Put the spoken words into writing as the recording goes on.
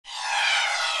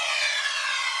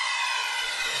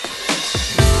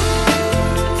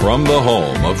From the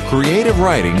home of creative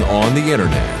writing on the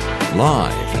internet,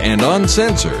 live and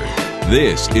uncensored,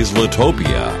 this is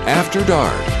Litopia After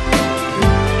Dark.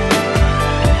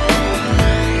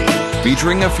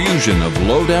 Featuring a fusion of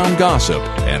low-down gossip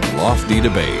and lofty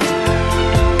debate.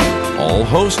 All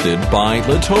hosted by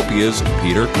Litopia's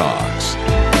Peter Cox.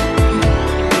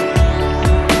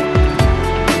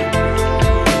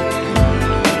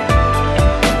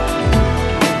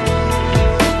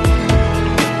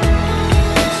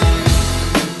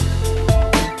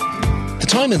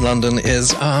 Time in London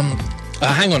is,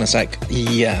 hang on a sec,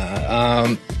 the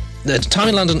time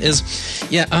in London is,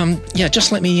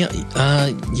 just let me,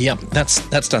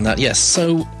 that's done that, yes.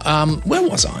 So, where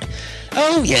was I?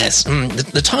 Oh, yes,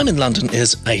 the time in London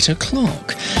is 8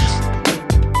 o'clock.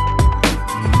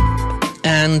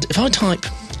 And if I type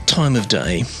time of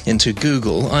day into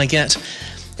Google, I get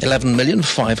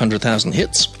 11,500,000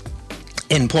 hits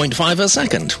in 0.5 a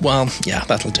second. Well, yeah,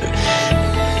 that'll do.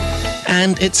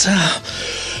 And it's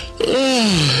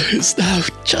now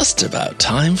just about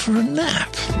time for a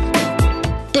nap.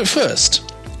 But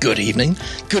first, good evening,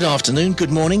 good afternoon,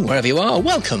 good morning, wherever you are.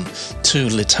 Welcome to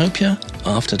Litopia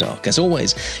After Dark. As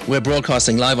always, we're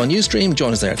broadcasting live on Ustream.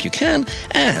 Join us there if you can.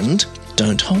 And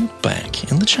don't hold back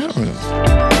in the chat room.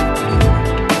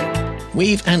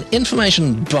 We've an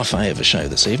information buffet of a show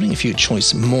this evening. A few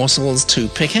choice morsels to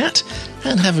pick at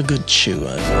and have a good chew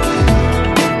over.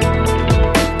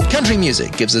 Country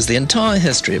music gives us the entire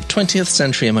history of 20th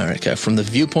century America from the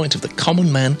viewpoint of the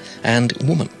common man and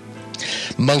woman.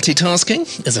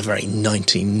 Multitasking is a very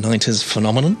 1990s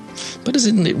phenomenon, but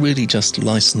isn't it really just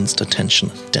licensed attention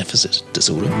deficit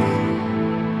disorder?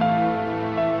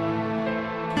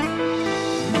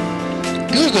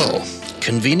 Google.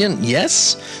 Convenient,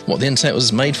 yes. What the internet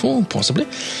was made for, possibly.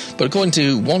 But according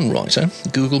to one writer,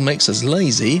 Google makes us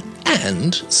lazy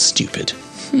and stupid.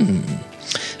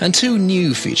 And two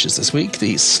new features this week,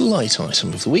 the slight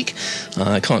item of the week.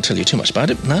 I can't tell you too much about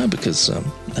it now because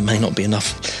there may not be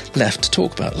enough left to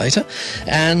talk about later.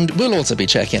 And we'll also be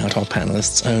checking out our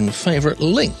panellists' own favourite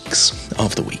links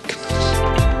of the week.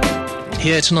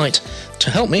 Here tonight to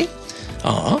help me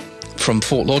are, from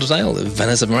Fort Lauderdale, the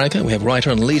Venice of America, we have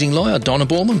writer and leading lawyer Donna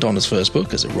Ballman. Donna's first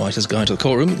book is A Writer's Guide to the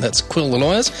Courtroom, Let's Quill the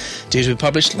Lawyers, due to be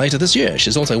published later this year.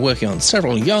 She's also working on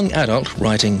several young adult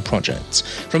writing projects.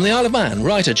 From the Isle of Man,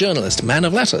 writer, journalist, man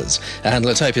of letters, and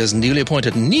Litopia's newly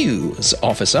appointed news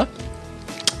officer,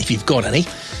 if you've got any,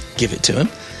 give it to him,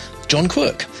 John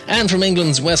Quirke. And from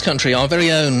England's West Country, our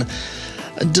very own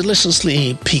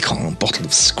deliciously piquant bottle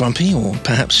of Scrumpy, or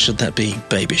perhaps should that be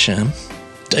Baby Sham,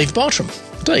 Dave Bartram.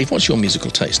 Dave, what's your musical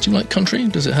taste? Do you like country?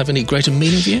 Does it have any greater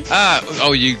meaning for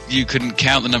you? You couldn't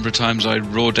count the number of times I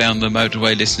roar down the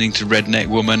motorway listening to Redneck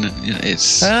Woman. It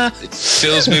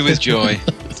fills me with joy.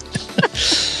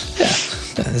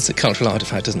 It's a cultural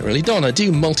artifact, isn't it, really? Donna, do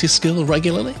you multi-skill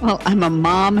regularly? Well, I'm a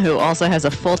mom who also has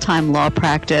a full-time law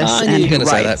practice and who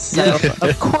writes. So,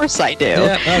 of course I do.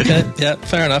 Yeah, okay. Yeah,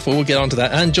 fair enough. Well, we'll get on to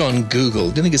that. And John, Google.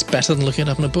 Do you think it's better than looking it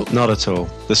up in a book? Not at all.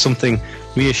 There's something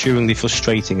reassuringly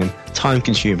frustrating and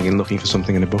time-consuming in looking for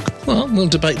something in a book. Well, we'll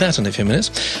debate that in a few minutes.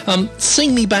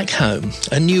 Sing Me Back Home,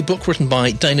 a new book written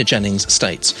by Dana Jennings,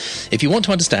 states, if you want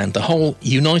to understand the whole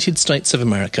United States of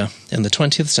America in the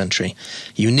 20th century,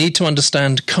 you need to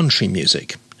understand country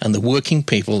music and the working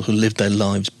people who lived their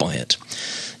lives by it.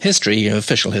 History,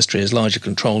 official history, is largely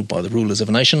controlled by the rulers of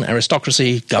a nation,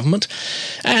 aristocracy, government,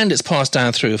 and it's passed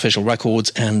down through official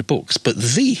records and books. But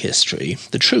the history,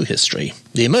 the true history,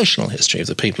 the emotional history of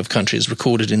the people of country is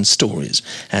recorded in stories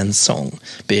and song,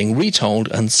 being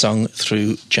retold and sung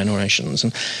through generations.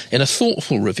 And in a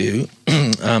thoughtful review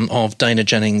of Dana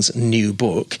Jennings' new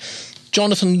book,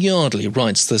 Jonathan Yardley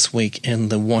writes this week in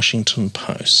the Washington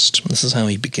Post. This is how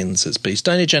he begins his piece.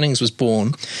 Dana Jennings was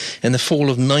born in the fall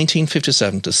of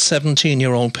 1957 to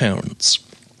 17-year-old parents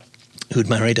who'd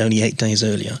married only 8 days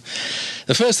earlier.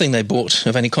 The first thing they bought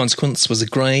of any consequence was a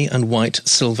grey and white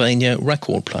Sylvania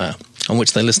record player on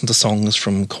which they listened to songs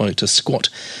from, quote, a squat,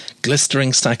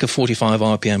 glistering stack of 45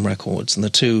 RPM records, and the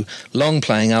two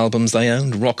long-playing albums they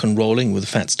owned, Rock and Rolling with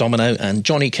Fats Domino and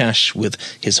Johnny Cash with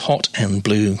his Hot and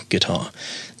Blue guitar.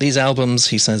 These albums,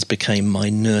 he says, became my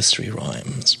nursery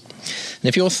rhymes. And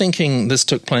if you're thinking this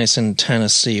took place in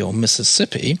Tennessee or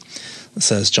Mississippi,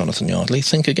 says Jonathan Yardley,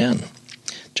 think again.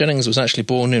 Jennings was actually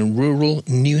born in rural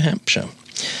New Hampshire.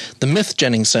 The myth,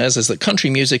 Jennings says, is that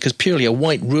country music is purely a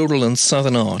white rural and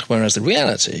southern art, whereas the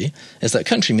reality is that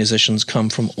country musicians come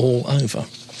from all over.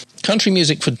 Country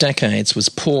music for decades was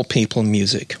poor people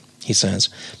music, he says,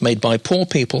 made by poor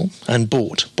people and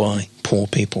bought by poor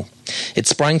people. It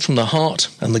sprang from the heart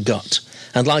and the gut,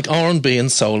 And like R&B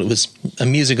and soul, it was a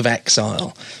music of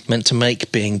exile, meant to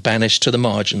make being banished to the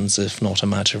margins, if not a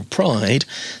matter of pride,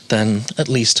 then at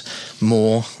least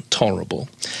more tolerable.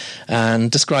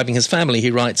 And describing his family,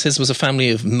 he writes, his was a family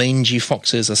of mangy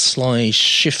foxes, a sly,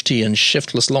 shifty and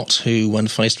shiftless lot who, when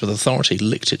faced with authority,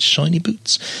 licked its shiny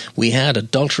boots. We had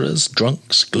adulterers,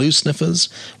 drunks, glue sniffers,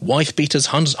 wife-beaters,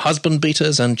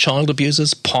 husband-beaters and child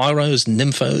abusers, pyros,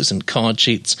 nymphos and card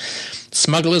cheats,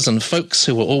 smugglers and folks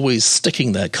who were always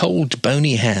sticking their cold,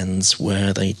 bony hands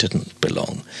where they didn't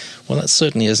belong. Well, that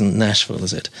certainly isn't Nashville,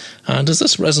 is it? Does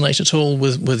this resonate at all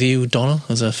with you, Donna,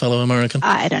 as a fellow American?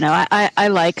 I don't know. I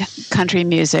like country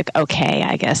music. Okay,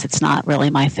 I guess it's not really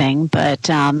my thing, but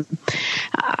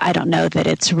I don't know that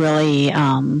it's really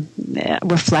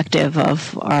reflective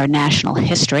of our national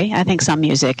history. I think some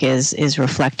music is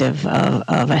reflective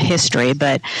of a history,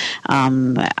 but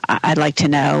I'd like to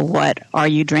know, what Are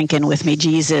You Drinking With Me,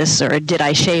 Jesus, or Did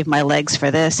I Shave My Legs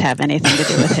for This have anything to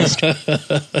do with history?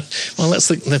 Well, that's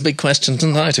the big question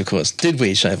tonight, of course. Did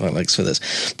we shave our legs for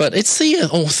this? But it's the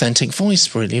authentic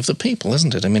voice, really, of the people,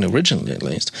 isn't it? I mean, originally, at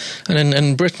least. And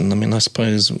in Britain, I mean, I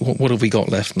suppose, what have we got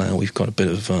left now? We've got a bit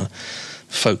of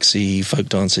folksy, folk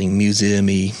dancing,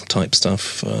 museum-y type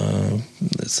stuff.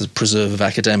 It's a preserve of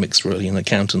academics, really, and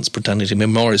accountants pretending to be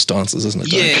Morris dancers, isn't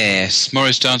it? Yes,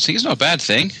 Morris dancing is not a bad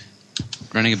thing.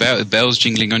 Running about with bells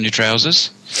jingling on your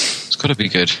trousers. It's got to be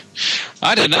good.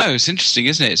 I don't know. It's interesting,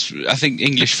 isn't it? I think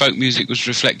English folk music was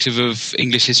reflective of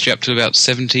English history up to about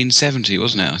 1770,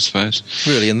 wasn't it, I suppose?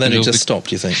 Really? And then it just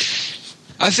stopped, you think?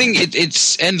 I think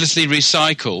it's endlessly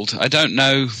recycled. I don't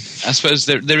know. I suppose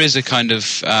there is a kind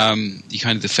of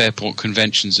the Fairport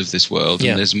conventions of this world,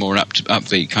 and there's more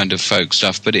upbeat kind of folk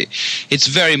stuff. But it's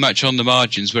very much on the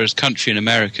margins. Whereas country in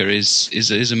America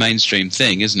is a mainstream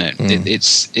thing, isn't it?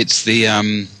 It's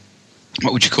the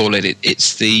what would you call it?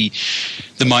 It's the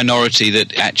minority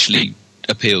that actually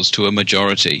appeals to a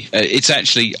majority. It's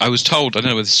actually, I was told, I don't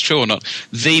know whether it's true or not,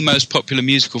 the most popular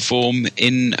musical form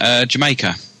in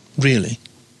Jamaica. Really?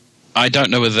 I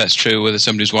don't know whether that's true, whether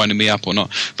somebody's winding me up or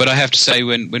not. But I have to say,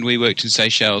 when we worked in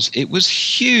Seychelles, it was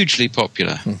hugely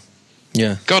popular.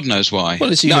 Yeah. God knows why.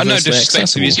 Well, it's universally no disrespect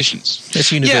accessible. to musicians.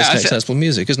 It's universally accessible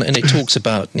music, isn't it? And it talks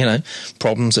about,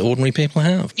 problems that ordinary people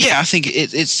have. Yeah, I think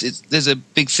it's there's a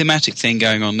big thematic thing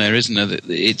going on there, isn't there?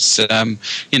 It's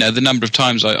the number of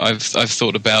times I've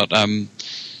thought about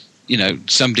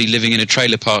somebody living in a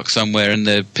trailer park somewhere and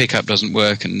the pickup doesn't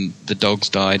work and the dog's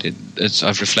died.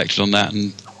 I've reflected on that,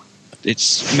 and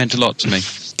it's meant a lot to me.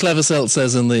 Clever Selt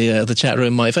says in the chat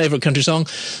room, my favourite country song,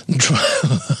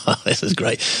 this is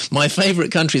great, my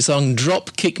favourite country song,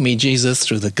 Drop Kick Me Jesus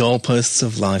Through the Goalposts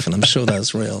of Life, and I'm sure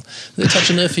that's real. Does it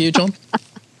touch a nerve for you, John?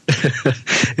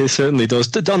 It certainly does.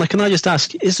 Donna, can I just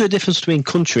ask, is there a difference between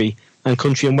country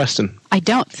and western? I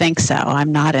don't think so.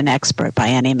 I'm not an expert by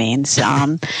any means.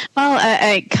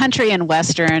 Country and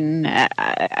western,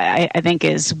 I think,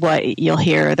 is what you'll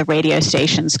hear the radio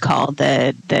stations called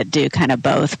that do kind of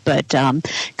both. But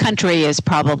country is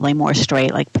probably more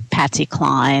straight, like Patsy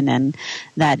Cline and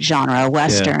that genre.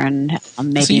 Western,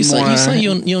 maybe so more. You say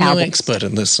you're no expert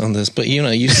on this, but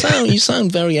you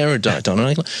sound very erudite,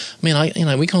 Donna. I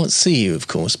mean, we can't see you, of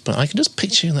course, but I can just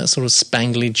picture you in that sort of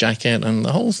spangly jacket and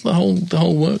the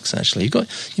whole works. Actually, you've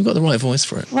got the right voice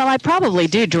for it. Well, I probably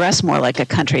do dress more like a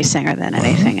country singer than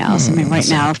anything else. I mean, right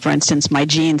now, for instance, my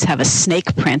jeans have a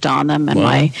snake print on them, and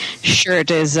my shirt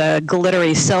is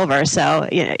glittery silver. So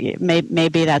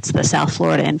maybe that's the South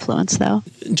Florida influence, though.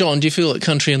 John, do you feel that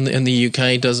country in the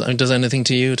UK does anything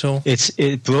to you at all?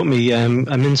 It brought me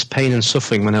immense pain and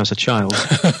suffering when I was a child.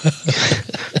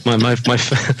 my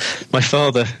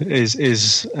father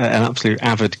is an absolute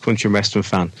avid country and western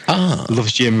fan.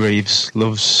 Loves Jim Reeves,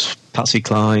 loves Patsy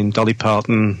Cline, Dolly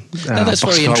Parton. That's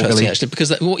very interesting, actually,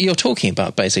 because what you're talking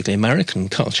about, basically American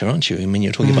culture, aren't you? I mean,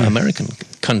 you're talking about American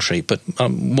country, but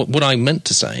what I meant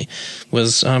to say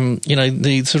was,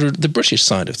 the sort of the British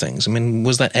side of things. I mean,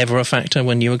 was that ever a factor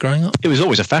when you were growing up? It was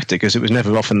always a factor because it was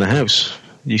never off in the house.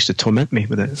 He used to torment me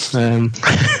with it.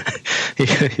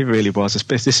 He really was.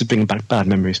 This is bringing back bad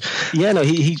memories. Yeah, no,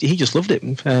 he just loved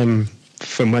it.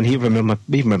 From when even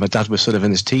when my dad was sort of in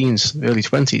his teens, early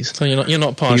 20s. So you're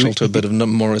not partial to a bit of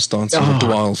Morris dancing or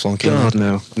Dwyle flunking? God,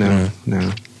 no.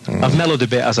 I've mellowed a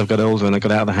bit as I've got older and I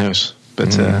got out of the house,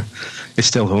 but it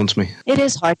still haunts me. It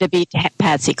is hard to beat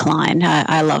Patsy Cline.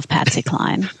 I love Patsy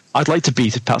Cline. I'd like to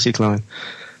beat Patsy Cline.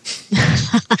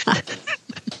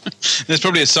 There's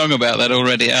probably a song about that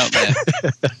already out there.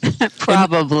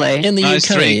 Probably. In the nice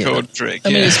UK, three-chord trick. I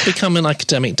mean, it's become an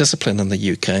academic discipline in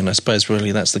the UK, and I suppose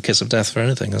really that's the kiss of death for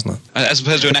anything, isn't it? As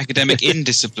opposed to an academic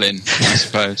indiscipline, I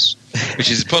suppose, which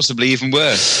is possibly even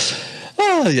worse.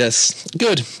 Ah, yes.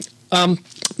 Good.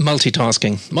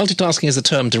 Multitasking. Multitasking is a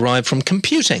term derived from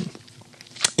computing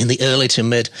in the early to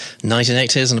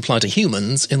mid-1980s and applied to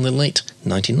humans in the late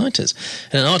 1990s.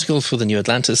 In an article for the New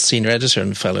Atlantis, senior editor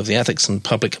and fellow of the Ethics and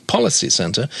Public Policy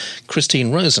Center,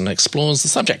 Christine Rosen explores the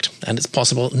subject and its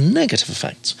possible negative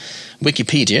effects.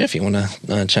 Wikipedia, if you want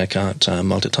to check out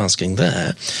multitasking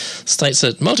there, states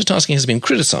that multitasking has been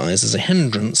criticized as a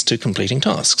hindrance to completing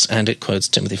tasks, and it quotes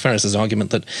Timothy Ferris's argument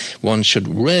that one should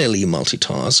rarely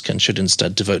multitask and should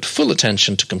instead devote full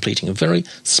attention to completing a very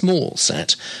small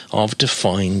set of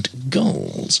defined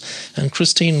goals. And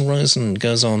Christine Rosen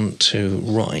goes on to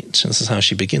write, and this is how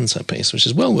she begins her piece, which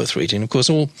is well worth reading. Of course,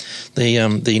 all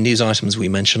the news items we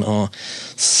mention are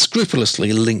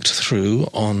scrupulously linked through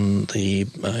on the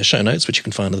show notes, which you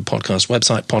can find on the podcast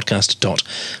website,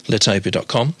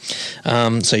 podcast.litopia.com,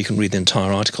 so you can read the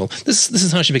entire article. This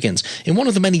is how she begins. In one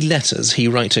of the many letters he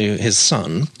wrote to his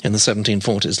son in the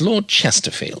 1740s, Lord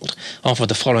Chesterfield offered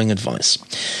the following advice: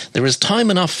 "There is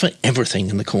time enough for everything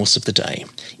in the course of the day,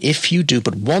 if you do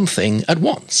but one thing at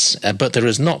once, but there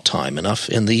is not time enough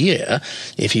in the year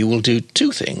if you will do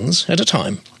two things at a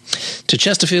time." To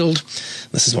Chesterfield,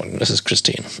 this is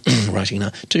Christine writing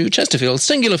now. To Chesterfield,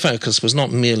 singular focus was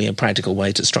not merely a practical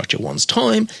way to structure one's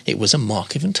time; it was a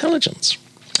mark of intelligence.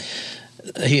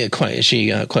 She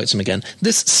quotes him again.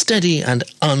 "This steady and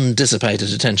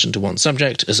undissipated attention to one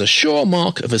subject is a sure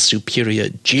mark of a superior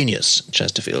genius,"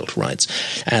 Chesterfield writes,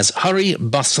 "as hurry,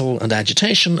 bustle, and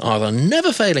agitation are the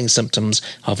never-failing symptoms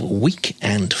of a weak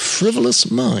and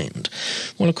frivolous mind."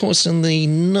 Well, of course, in the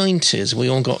 90s, we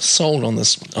all got sold on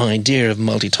this idea of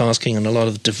multitasking, and a lot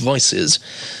of devices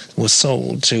were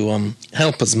sold to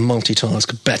help us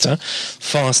multitask better,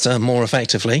 faster, more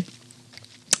effectively.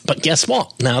 But guess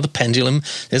what? Now the pendulum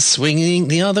is swinging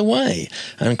the other way.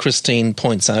 And Christine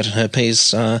points out in her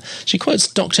piece, she quotes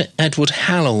Dr. Edward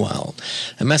Hallowell,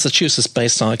 a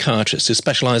Massachusetts-based psychiatrist who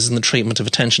specializes in the treatment of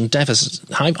attention deficit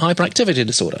hyperactivity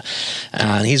disorder.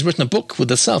 And he's written a book with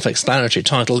the self-explanatory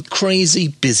title, Crazy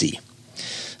Busy.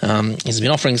 He's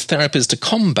been offering therapies to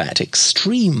combat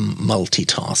extreme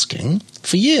multitasking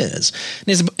for years.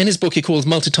 In his book, he calls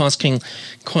multitasking,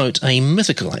 quote, a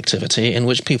mythical activity in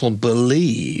which people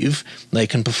believe they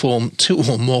can perform two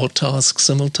or more tasks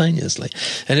simultaneously.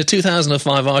 In a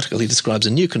 2005 article, he describes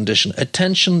a new condition,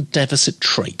 attention deficit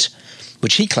trait,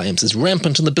 which he claims is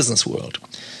rampant in the business world.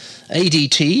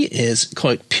 ADT is,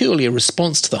 quote, purely a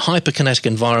response to the hyperkinetic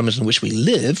environment in which we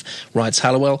live, writes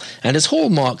Hallowell, and its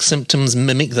hallmark symptoms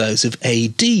mimic those of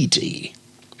ADD.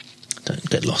 Don't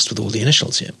get lost with all the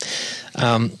initials here.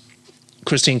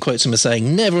 Christine quotes him as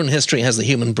saying, "Never in history has the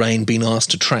human brain been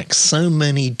asked to track so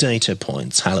many data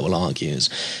points," Hallowell argues.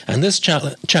 And this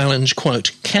challenge,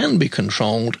 quote, "can be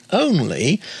controlled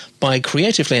only by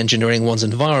creatively engineering one's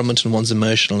environment and one's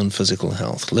emotional and physical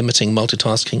health. Limiting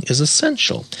multitasking is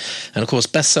essential." And of course,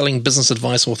 best-selling business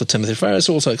advice author Timothy Ferris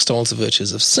also extols the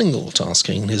virtues of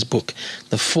single-tasking in his book,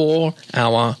 The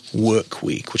 4-Hour Work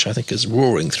Week, which I think is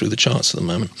roaring through the charts at the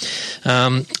moment.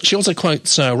 She also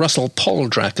quotes Russell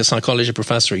Poldrack, a psychology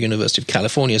professor at University of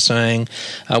California, saying,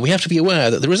 "We have to be aware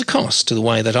that there is a cost to the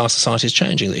way that our society is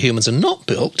changing, that humans are not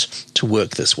built to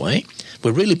work this way.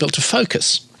 We're really built to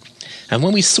focus. And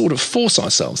when we sort of force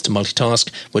ourselves to multitask,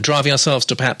 we're driving ourselves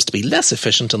to perhaps to be less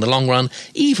efficient in the long run,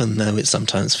 even though it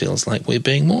sometimes feels like we're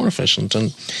being more efficient."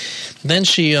 And then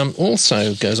she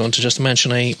also goes on to just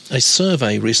mention a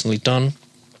survey recently done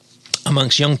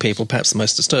amongst young people, perhaps the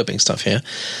most disturbing stuff here.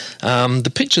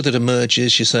 The picture that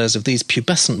emerges, she says, of these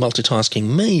pubescent multitasking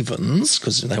mavens,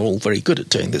 because they're all very good at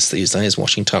doing this these days,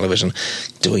 watching television,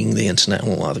 doing the internet,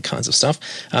 all other kinds of stuff.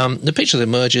 The picture that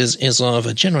emerges is of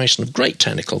a generation of great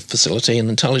technical facility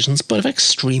and intelligence, but of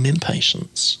extreme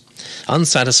impatience,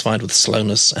 unsatisfied with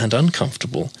slowness and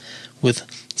uncomfortable with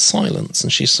silence.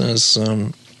 And she says...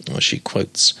 she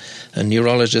quotes a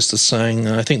neurologist as saying,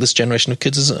 "I think this generation of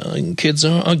kids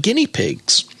are guinea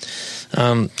pigs.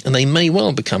 And they may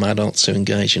well become adults who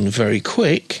engage in very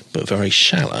quick but very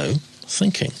shallow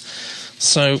thinking."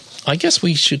 So I guess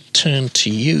we should turn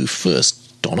to you first,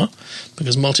 Donna,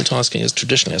 because multitasking is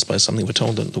traditionally, I suppose, something we're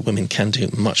told that women can do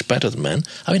much better than men.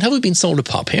 I mean, have we been sold a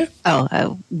pub here?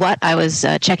 What? I was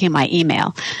checking my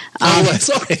email.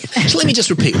 Sorry. Let me just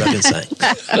repeat what I've been saying.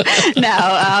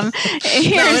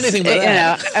 Anything but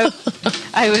that.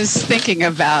 I was thinking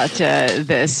about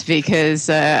this because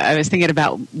I was thinking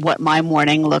about what my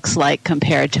morning looks like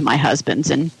compared to my husband's.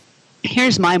 And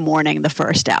here's my morning, the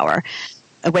first hour.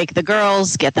 Wake the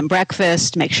girls, get them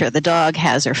breakfast, make sure the dog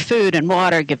has her food and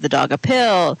water, give the dog a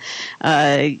pill,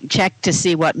 check to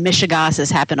see what mishigas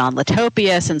has happened on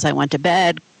Litopia since I went to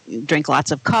bed, drink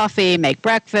lots of coffee, make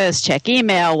breakfast, check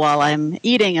email while I'm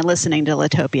eating and listening to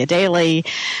Litopia Daily.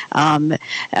 Then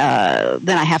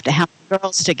I have to help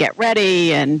girls to get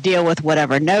ready and deal with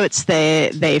whatever notes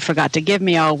they forgot to give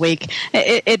me all week.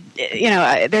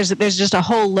 There's just a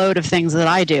whole load of things that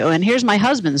I do. And here's my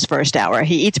husband's first hour.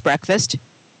 He eats breakfast.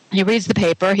 He reads the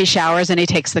paper, he showers, and he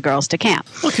takes the girls to camp.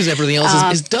 Well, because everything else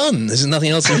is done. There's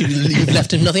nothing else. You've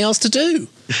left him nothing else to do.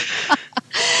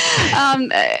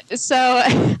 So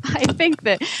I think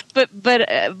that, but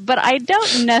I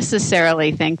don't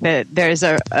necessarily think that there's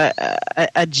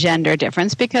a gender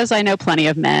difference, because I know plenty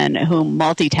of men who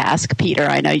multitask. Peter,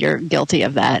 I know you're guilty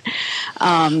of that.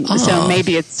 So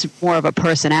maybe it's more of a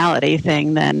personality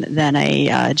thing than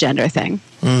a gender thing.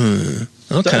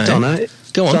 Okay, Donna.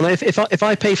 Go on. Donna, if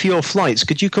I pay for your flights,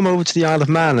 could you come over to the Isle of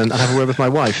Man and have a word with my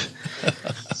wife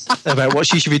about what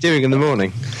she should be doing in the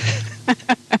morning?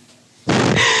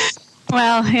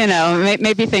 Well,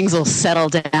 maybe things will settle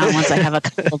down once I have a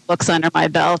couple of books under my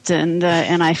belt and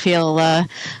I feel a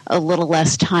little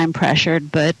less time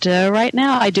pressured. But right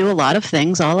now, I do a lot of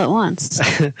things all at once.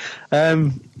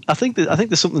 I think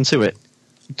there's something to it,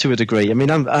 to a degree. I mean,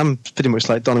 I'm pretty much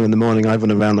like Donna in the morning. I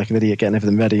run around like an idiot getting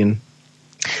everything ready, and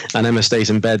Emma stays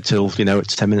in bed till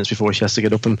it's 10 minutes before she has to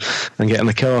get up and get in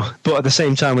the car. But at the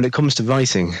same time, when it comes to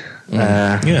writing,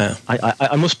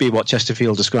 I must be what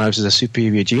Chesterfield describes as a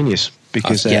superior genius,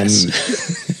 because yes.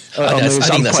 I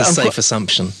think that's a safe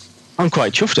assumption. I'm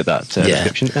quite chuffed at that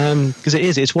description, because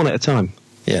it's one at a time.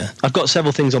 Yeah, I've got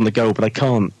several things on the go, but I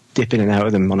can't dip in and out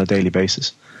of them on a daily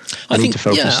basis. I need to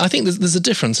focus. Yeah, I think there's a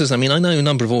difference. I mean, I know a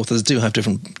number of authors do have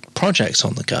different projects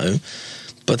on the go.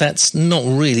 But that's not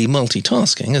really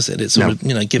multitasking, is it? It's sort of,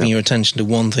 giving your attention to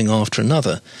one thing after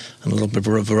another. And a little bit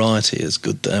of variety is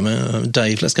good there.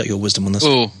 Dave, let's get your wisdom on this.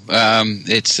 Oh,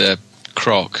 it's a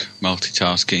crock,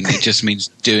 multitasking. It just means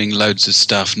doing loads of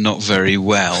stuff not very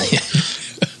well.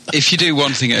 If you do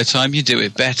one thing at a time, you do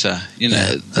it better.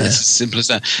 It's as simple as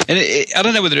that. And I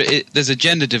don't know whether there's a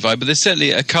gender divide, but there's certainly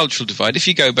a cultural divide. If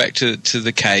you go back to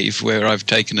the cave, where I've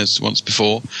taken us once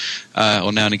before,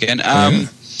 or now and again,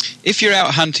 if you're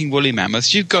out hunting woolly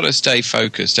mammoths, you've got to stay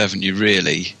focused, haven't you,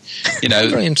 really? I'm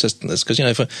very interested in this, because,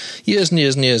 for years and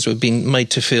years and years we've been made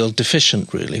to feel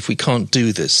deficient, really, if we can't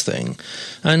do this thing.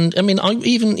 And, I mean,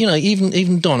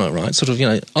 even Donna, right, sort of,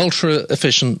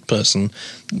 ultra-efficient person,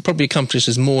 probably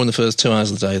accomplishes more in the first 2 hours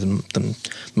of the day than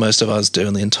most of us do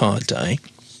in the entire day.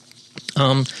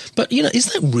 But,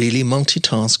 is that really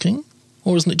multitasking?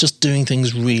 Or isn't it just doing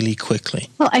things really quickly?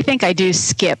 Well, I think I do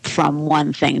skip from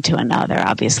one thing to another.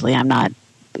 Obviously, I'm not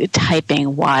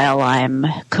typing while I'm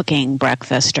cooking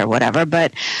breakfast or whatever,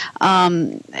 but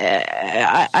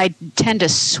I tend to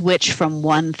switch from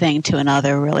one thing to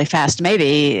another really fast.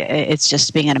 Maybe it's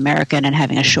just being an American and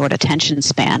having a short attention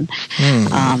span.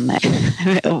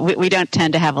 We don't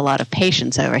tend to have a lot of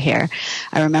patience over here.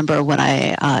 I remember when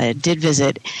I did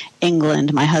visit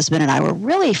England, my husband and I were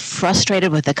really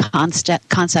frustrated with the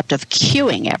concept of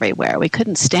queuing everywhere. We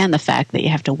couldn't stand the fact that you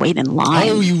have to wait in line.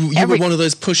 Oh, you were one of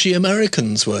those pushy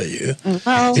Americans, were you?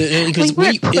 Well, because we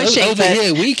weren't pushing, over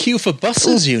here, we queue for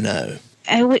buses,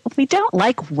 We don't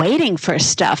like waiting for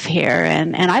stuff here,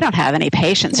 and I don't have any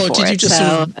patience for it. Did you just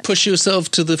sort of push yourself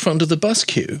to the front of the bus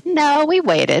queue? No, we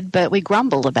waited, but we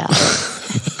grumbled about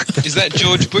it. Is that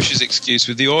George Bush's excuse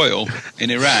with the oil in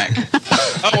Iraq?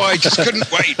 Oh, I just couldn't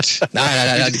wait.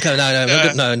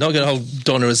 No, not going to hold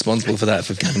Donna responsible for that,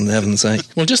 for heaven's sake.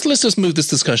 Well, let's just move this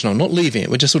discussion on, not leaving it.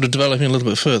 We're just sort of developing a little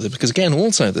bit further, because again,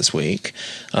 also this week,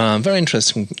 a very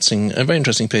interesting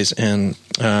piece in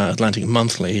Atlantic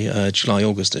Monthly,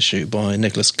 July-August issue by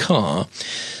Nicholas Carr.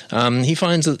 He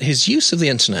finds that his use of the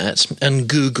internet and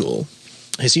Google,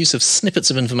 his use of snippets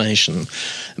of information,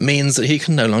 means that he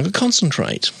can no longer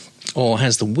concentrate or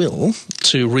has the will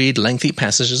to read lengthy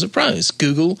passages of prose.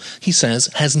 Google, he says,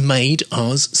 has made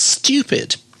us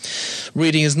stupid.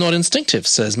 Reading is not instinctive,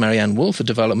 says Marianne Wolfe, a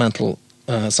developmental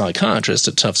psychiatrist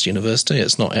at Tufts University.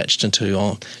 It's not etched into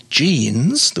our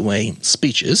genes the way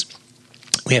speech is.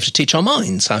 We have to teach our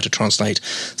minds how to translate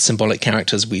symbolic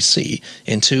characters we see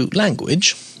into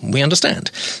language we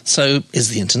understand. So is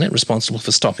the internet responsible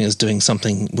for stopping us doing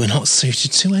something we're not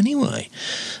suited to anyway?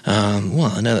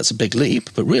 Well, I know that's a big leap,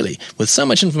 but really, with so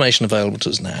much information available to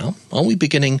us now, are we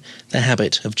beginning the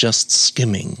habit of just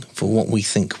skimming for what we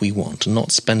think we want and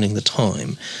not spending the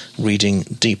time reading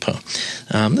deeper?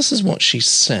 This is what she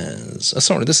says.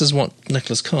 This is what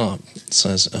Nicholas Carr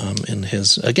says in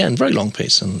his, again, very long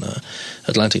piece in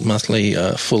Atlantic Monthly,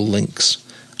 full links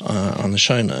on the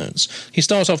show notes. He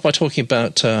starts off by talking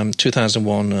about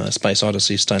 2001 Space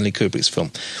Odyssey, Stanley Kubrick's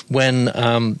film, when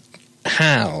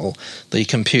Hal, the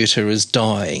computer, is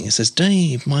dying. He says,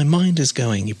 "Dave, my mind is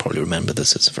going." You probably remember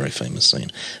this. It's a very famous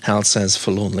scene. Hal says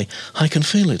forlornly, "I can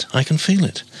feel it. I can feel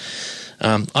it."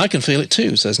 "I can feel it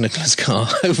too," says Nicholas Carr.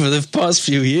 "Over the past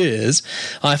few years,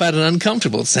 I've had an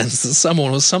uncomfortable sense that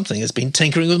someone or something has been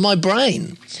tinkering with my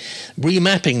brain,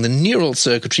 remapping the neural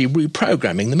circuitry,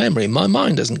 reprogramming the memory. My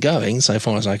mind isn't going, so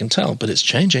far as I can tell, but it's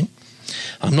changing.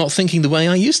 I'm not thinking the way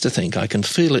I used to think. I can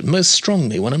feel it most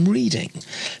strongly when I'm reading.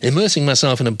 Immersing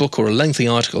myself in a book or a lengthy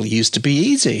article used to be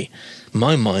easy.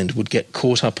 My mind would get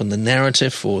caught up in the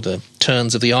narrative or the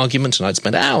turns of the argument, and I'd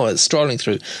spend hours strolling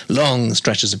through long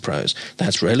stretches of prose.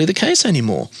 That's rarely the case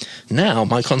anymore. Now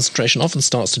my concentration often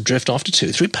starts to drift after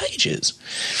 2-3 pages.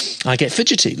 I get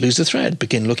fidgety, lose the thread,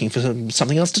 begin looking for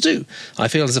something else to do. I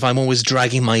feel as if I'm always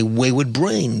dragging my wayward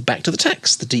brain back to the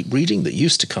text. The deep reading that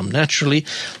used to come naturally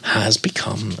has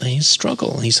become a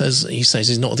struggle." He says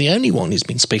he's not the only one. He's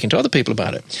been speaking to other people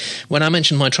about it. "When I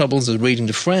mention my troubles of reading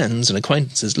to friends and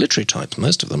acquaintances, literary types,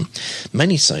 most of them,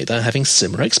 many say they're having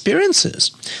similar experiences.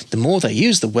 The more they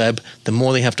use the web, the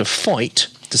more they have to fight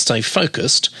to stay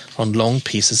focused on long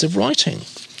pieces of writing."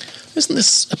 Isn't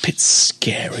this a bit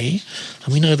scary?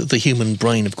 And we know that the human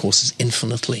brain, of course, is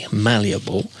infinitely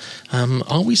malleable.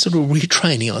 Are we sort of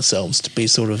retraining ourselves to be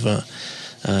sort of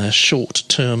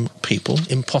short-term people,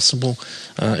 incapable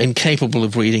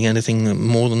of reading anything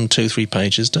more than 2-3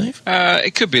 pages, Dave?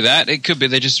 It could be that. It could be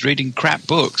they're just reading crap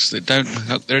books that don't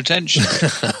hook their attention.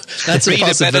 That's Read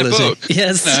a better book.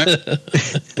 Yes.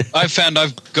 I've found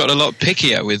I've got a lot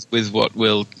pickier with what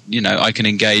I can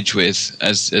engage with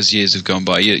as years have gone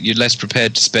by. You're less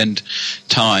prepared to spend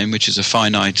time, which is a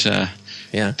finite thing.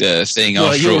 Well, after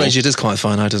at your all. age, it is quite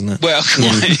finite, isn't it? Well,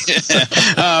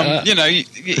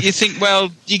 you think,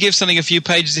 well, you give something a few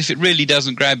pages. If it really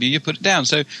doesn't grab you, you put it down.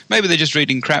 So maybe they're just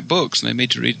reading crap books, and they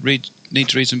need to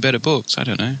read some better books. I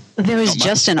don't know. There was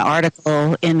just an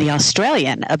article in the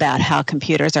Australian about how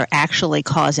computers are actually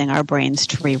causing our brains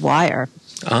to rewire.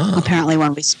 Apparently,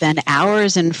 when we spend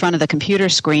hours in front of the computer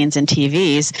screens and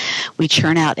TVs, we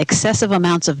churn out excessive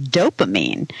amounts of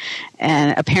dopamine.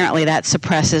 And apparently that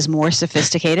suppresses more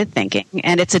sophisticated thinking.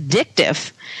 And it's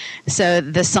addictive. So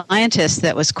the scientist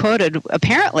that was quoted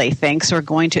apparently thinks we're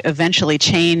going to eventually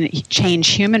change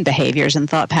human behaviors and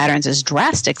thought patterns as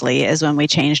drastically as when we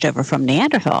changed over from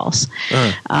Neanderthals.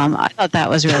 I thought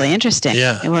that was really interesting.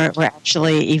 Yeah. We're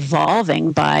actually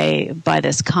evolving by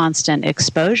this constant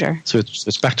exposure. So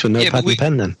it's back to a notepad and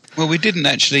pen then. Well, we didn't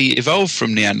actually evolve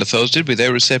from Neanderthals, did we? They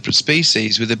were a separate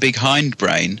species with a big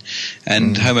hindbrain,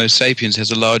 and Homo sapiens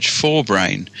has a large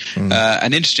forebrain.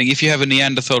 And interesting, if you have a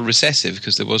Neanderthal recessive,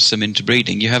 because there was some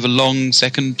interbreeding, you have a long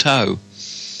second toe.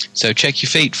 So check your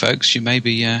feet, folks. You may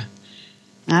be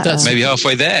maybe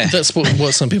halfway there. That's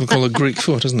what some people call a Greek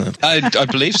foot, isn't it? I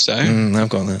believe so. I've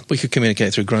got that. We could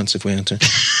communicate through grunts if we had to.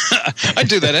 I'd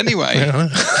do that anyway. Yeah,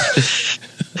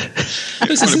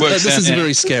 This is a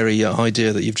very scary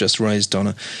idea that you've just raised,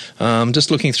 Donna.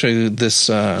 Just looking through this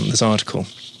article.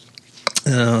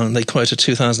 They quote a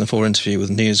 2004 interview with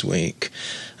Newsweek.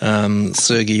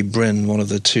 Sergey Brin, one of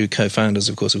the two co-founders,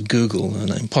 of course, of Google,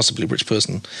 an impossibly rich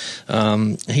person,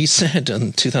 he said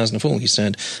in 2004,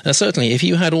 certainly if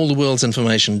you had all the world's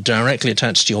information directly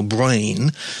attached to your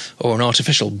brain, or an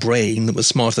artificial brain that was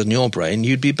smarter than your brain,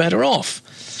 you'd be better off.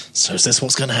 So is this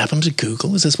what's going to happen to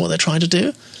Google? Is this what they're trying to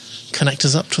do? Connect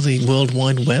us up to the World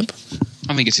Wide Web?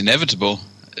 I think it's inevitable.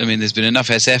 I mean, there's been enough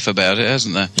SF about it,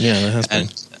 hasn't there? Yeah, there has been.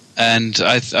 And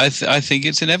I think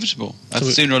it's inevitable.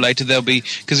 Sooner or later there'll be,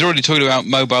 because they're already talking about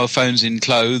mobile phones in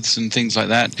clothes and things like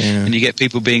that, and you get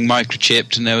people being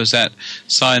microchipped. And there was that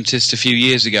scientist a few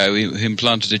years ago who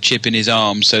implanted a chip in his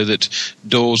arm so that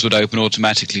doors would open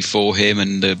automatically for him,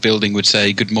 and the building would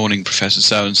say, "Good morning, Professor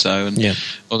So-and-so," and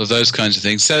all of those kinds of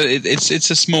things. So it's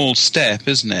a small step,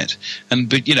 isn't it?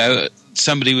 But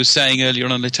somebody was saying earlier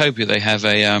on Litopia they have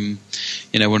a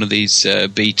one of these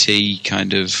BT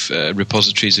kind of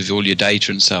repositories of all your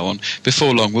data and so on.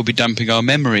 Before long we'll be dumping our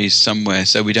memories somewhere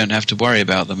so we don't have to worry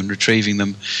about them and retrieving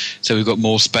them, so we've got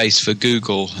more space for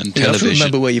Google and television. I have to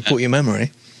remember where you put your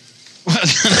memory.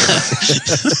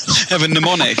 Have a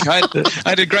mnemonic. I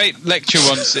had a great lecture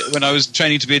once when I was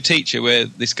training to be a teacher where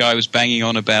this guy was banging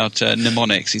on about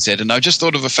mnemonics. He said, and I just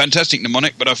thought of a fantastic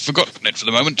mnemonic, but I've forgotten it for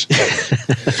the moment.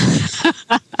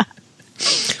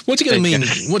 What's it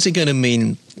going to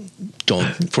mean,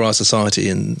 Don, for our society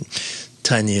in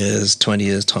 10 years, 20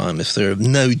 years' time, if there are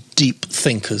no deep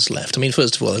thinkers left? I mean,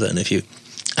 first of all, I don't know if you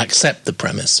accept the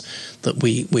premise that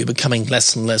we're becoming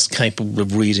less and less capable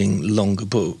of reading longer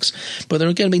books. But there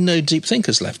are going to be no deep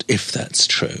thinkers left, if that's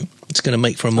true. It's going to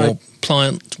make for a more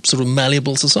pliant, sort of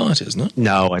malleable society, isn't it?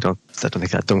 No, I don't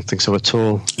think so at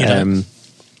all.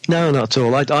 No, not at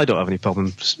all. I don't have any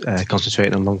problems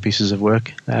concentrating on long pieces of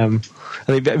work. I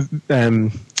think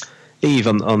Eve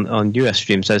on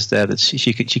Ustream says there that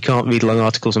she can't read long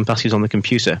articles and passages on the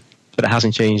computer, but it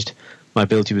hasn't changed my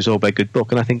ability to absorb a good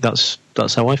book, and I think that's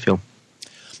how I feel.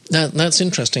 That's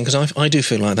interesting, because I do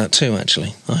feel like that too,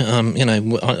 actually.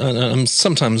 I'm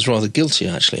sometimes rather guilty,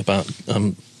 actually, about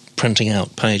printing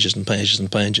out pages and pages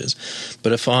and pages.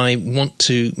 But if I want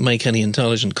to make any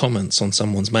intelligent comments on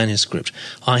someone's manuscript,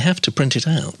 I have to print it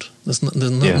out. There's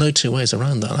no two ways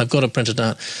around that. I've got to print it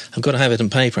out. I've got to have it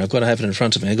in paper. I've got to have it in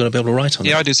front of me. I've got to be able to write on it.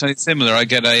 Yeah, I do something similar. I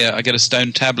get a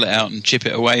stone tablet out and chip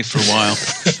it away for a while.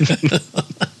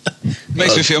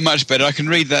 Makes me feel much better. I can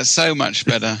read that so much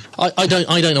better. I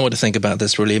don't know what to think about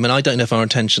this, really. I mean, I don't know if our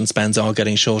attention spans are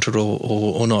getting shorter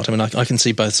or not. I mean, I can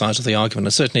see both sides of the argument.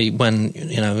 And certainly when,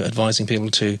 advising people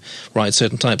to write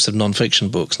certain types of non-fiction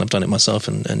books, and I've done it myself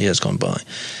in years gone by,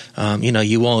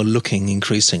 you are looking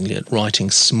increasingly at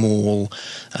writing small,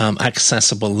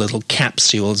 accessible little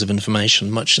capsules of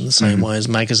information, much in the same way as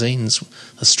magazines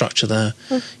structure their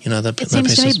It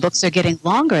seems to me books are getting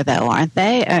longer, though, aren't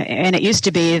they? And it used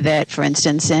to be that, for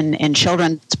instance, in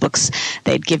children's books,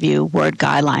 they'd give you word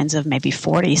guidelines of maybe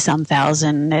 40-some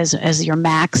thousand as your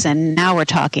max, and now we're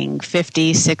talking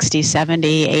 50, 60,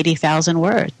 70, 80,000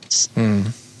 words.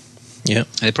 Yeah.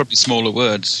 They're probably smaller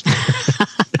words.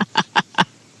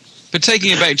 But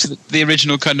taking it back to the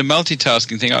original kind of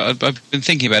multitasking thing, I've been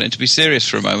thinking about it, to be serious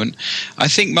for a moment. I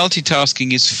think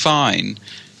multitasking is fine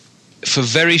for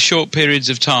very short periods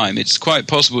of time. It's quite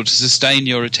possible to sustain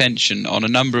your attention on a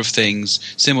number of things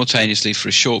simultaneously for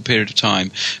a short period of time,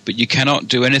 but you cannot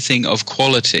do anything of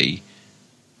quality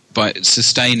by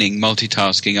sustaining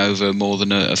multitasking over more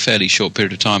than a fairly short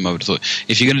period of time, I would have thought.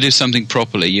 If you're going to do something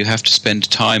properly, you have to spend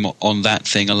time on that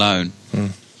thing alone.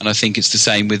 And I think it's the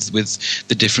same with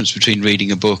the difference between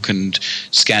reading a book and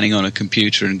scanning on a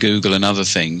computer and Google and other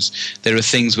things. There are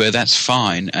things where that's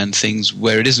fine and things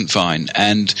where it isn't fine.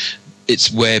 And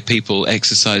it's where people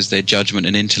exercise their judgment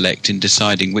and intellect in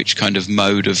deciding which kind of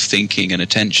mode of thinking and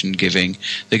attention giving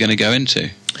they're going to go into.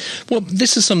 Well,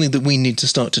 this is something that we need to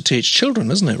start to teach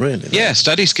children, isn't it, really? Yeah,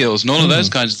 study skills and all of those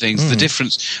kinds of things. The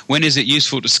difference, when is it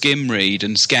useful to skim read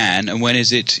and scan, and when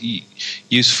is it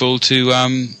useful to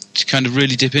kind of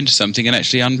really dip into something and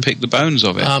actually unpick the bones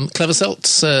of it? Clever Selt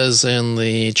says in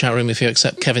the chat room, if you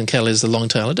accept Kevin Kelly's The Long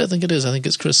Tail, I don't think it is. I think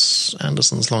it's Chris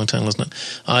Anderson's Long Tail, isn't it?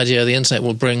 Idea the internet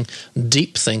will bring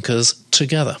deep thinkers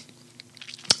together.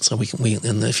 So we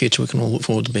in the future we can all look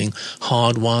forward to being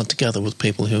hardwired together with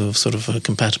people who have sort of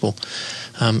compatible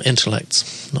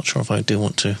intellects. Not sure if I do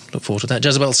want to look forward to that.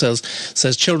 Jezebel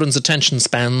says children's attention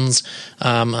spans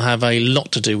have a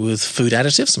lot to do with food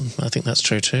additives. And I think that's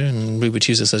true too. And Reboot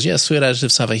User says yes, food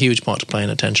additives have a huge part to play in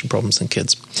attention problems in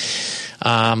kids.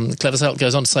 Clever Selt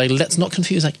goes on to say, let's not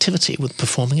confuse activity with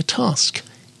performing a task.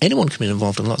 Anyone can be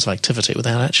involved in lots of activity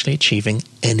without actually achieving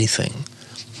anything.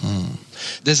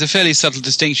 There's a fairly subtle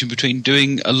distinction between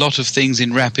doing a lot of things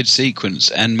in rapid sequence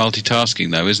and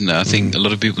multitasking, though, isn't there? I think a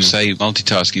lot of people say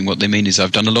multitasking, what they mean is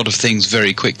I've done a lot of things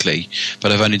very quickly,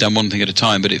 but I've only done one thing at a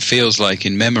time. But it feels like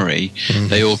in memory,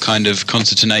 they all kind of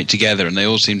concatenate together and they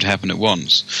all seem to happen at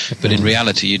once. But in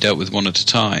reality, you dealt with one at a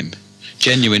time.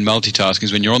 Genuine multitasking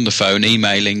is when you're on the phone,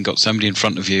 emailing, got somebody in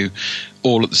front of you,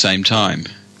 all at the same time.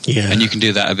 Yeah. And you can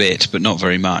do that a bit, but not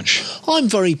very much. I'm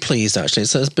very pleased, actually.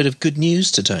 It's a bit of good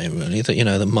news today, really, that,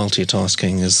 that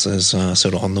multitasking is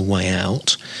sort of on the way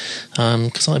out.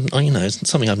 Because, it's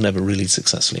something I've never really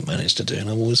successfully managed to do, and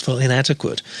I've always felt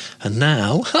inadequate. And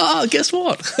now, guess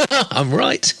what? I'm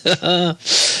right.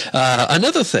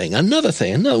 Another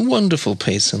wonderful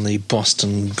piece in the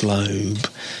Boston Globe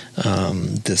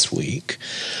this week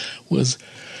was...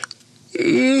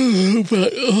 I'll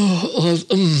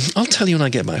tell you when I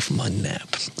get back from my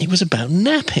nap. It was about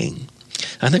napping,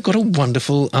 and they've got a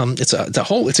wonderful. It's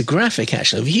a graphic,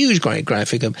 actually, a huge, great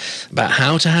graphic about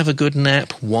how to have a good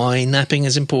nap, why napping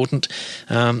is important.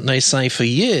 They say for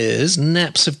years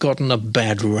naps have gotten a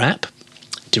bad rap,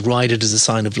 derided as a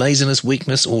sign of laziness,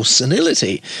 weakness, or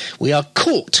senility. We are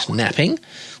caught napping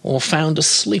or found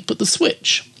asleep at the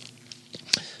switch.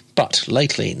 But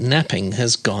lately, napping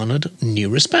has garnered new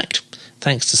respect.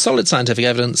 Thanks to solid scientific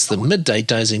evidence, the midday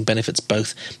dosing benefits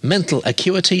both mental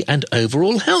acuity and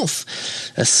overall health.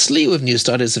 A slew of new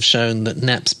studies have shown that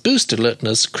naps boost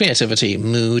alertness, creativity,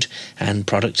 mood, and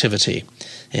productivity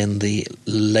in the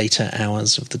later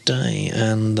hours of the day.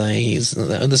 And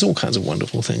there's all kinds of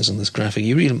wonderful things in this graphic.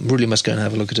 You really must go and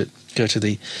have a look at it. Go to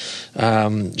the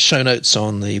show notes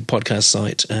on the podcast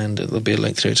site, and there'll be a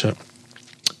link through to it.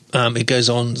 It goes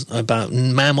on about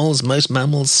mammals. Most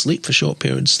mammals sleep for short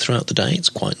periods throughout the day. It's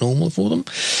quite normal for them.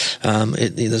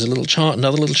 There's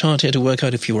another little chart here to work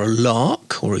out if you're a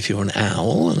lark or if you're an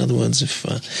owl. In other words,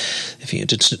 if you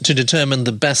to determine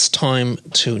the best time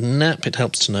to nap, it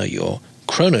helps to know your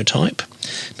chronotype.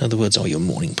 In other words, are you a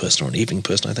morning person or an evening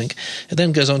person, I think. It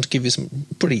then goes on to give you some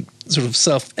pretty sort of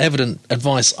self-evident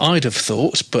advice, I'd have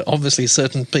thought, but obviously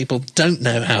certain people don't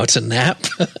know how to nap.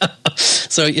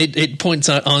 So it points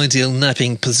out ideal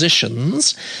napping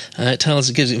positions.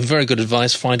 It gives you very good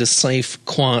advice. Find a safe,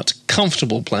 quiet,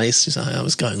 comfortable place. You say, I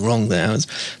was going wrong there. I was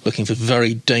looking for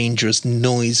very dangerous,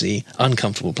 noisy,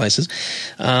 uncomfortable places.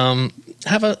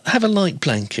 Have a light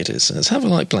blanket, it says. Have a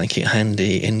light blanket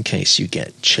handy in case you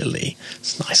get chilly.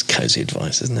 It's nice, cosy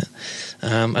advice, isn't it?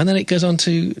 And then it goes on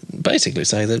to basically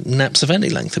say that naps of any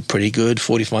length are pretty good.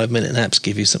 45-minute naps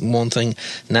give you one thing.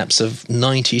 Naps of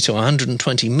 90 to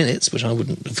 120 minutes, which I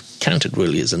wouldn't have counted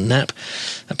really as a nap,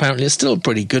 apparently are still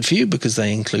pretty good for you because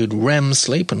they include REM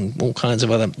sleep and all kinds of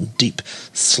other deep,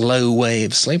 slow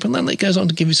wave sleep. And then it goes on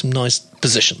to give you some nice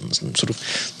positions, and sort of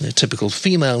the typical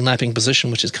female napping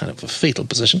position, which is kind of a fetal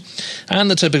position,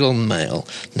 and the typical male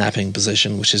napping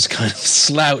position, which is kind of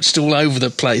slouched all over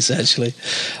the place, actually.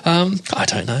 I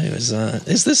don't know. Is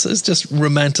this just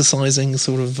romanticising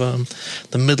sort of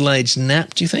the middle-aged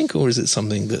nap, do you think, or is it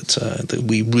something that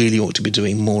we really ought to be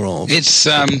doing more of? It's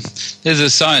there's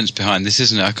a science behind this,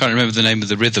 isn't it? I can't remember the name of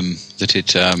the rhythm that it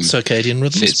circadian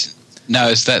rhythms. Fits. No,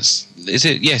 is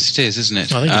it? Yes, it is, isn't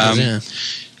it? I think it is, yeah.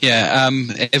 Yeah,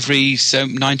 every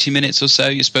 90 minutes or so,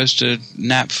 you're supposed to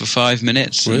nap for 5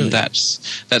 minutes, really? And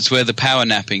that's where the power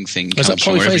napping thing comes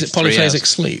from. Is that polyphasic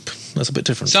sleep? That's a bit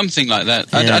different. Something like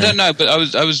that. Yeah. I don't know, but I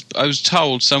was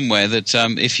told somewhere that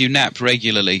if you nap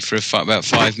regularly for about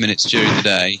 5 minutes during the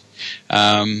day,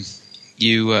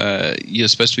 you're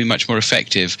supposed to be much more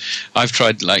effective. I've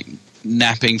tried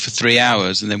napping for 3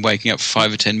 hours and then waking up for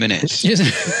 5 or 10 minutes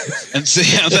and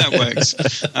see how that works.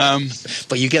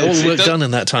 But you get all the work done in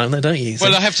that time, though, don't you?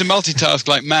 Well, I have to multitask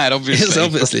like mad, obviously. Yes,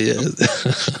 obviously,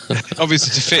 yeah.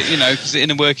 Obviously, to fit, because in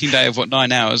a working day of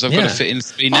 9 hours, I've got to fit in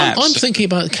 3 naps. I'm thinking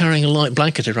about carrying a light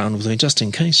blanket around with me just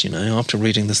in case, after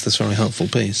reading this very helpful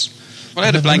piece. Well, I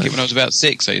had a blanket when I was about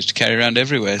 6. I used to carry around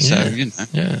everywhere, so,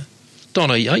 Yeah.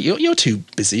 Donna, you're too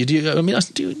busy. Do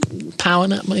you power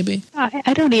nap maybe?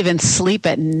 I don't even sleep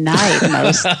at night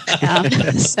most,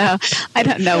 so I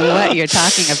don't know what you're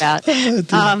talking about.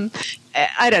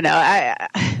 I don't know.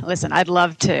 Listen, I'd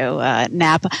love to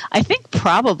nap. I think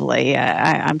probably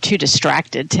I'm too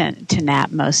distracted to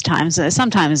nap most times.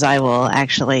 Sometimes I will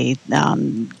actually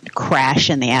crash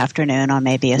in the afternoon on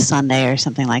maybe a Sunday or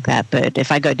something like that. But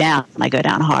if I go down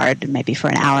hard, maybe for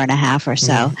an hour and a half or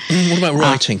so. What about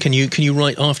writing? Can you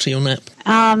write after your nap?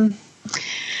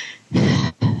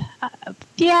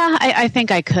 Yeah, I think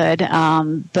I could,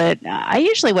 but I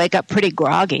usually wake up pretty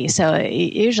groggy, so it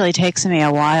usually takes me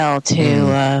a while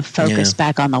to focus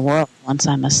back on the world once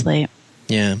I'm asleep.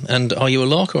 Yeah, and are you a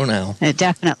lark or an owl?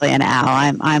 Definitely an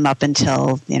owl. I'm up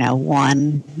until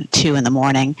 1, 2 in the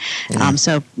morning,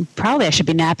 so probably I should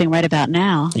be napping right about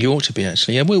now. You ought to be,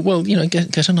 actually. Yeah, well,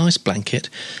 get a nice blanket,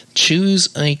 choose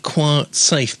a quiet,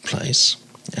 safe place.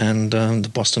 And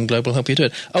the Boston Globe will help you do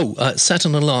it. Set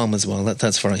an alarm as well.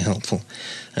 That's very helpful.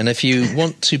 And if you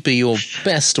want to be your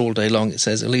best all day long, it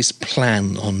says at least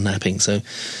plan on napping. So,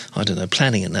 I don't know,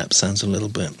 planning a nap sounds a little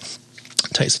bit...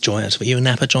 takes the joy out of it. Are you a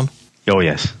napper, John? Oh,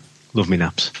 yes. Love me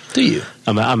naps. Do you?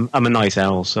 I'm a night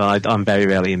owl, so I'm very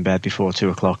rarely in bed before 2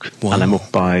 o'clock. Wow. And I'm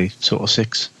up by sort of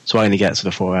 6. So I only get sort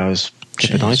of 4 hours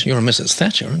a night. You're a Mrs.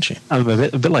 Thatcher, aren't you? I'm a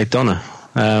bit like Donna.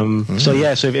 So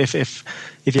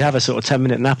if you have a sort of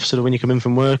 10-minute nap sort of when you come in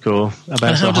from work, or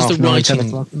about how does 10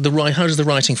 o'clock. How does the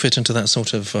writing fit into that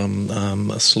sort of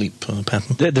sleep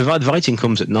pattern? The writing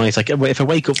comes at night. Like if I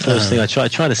wake up first thing, I try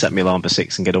to set my alarm for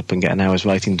 6 and get up and get an hour's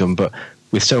writing done. But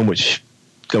with so much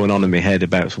going on in my head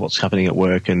about what's happening at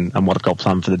work and what I've got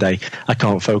planned for the day, I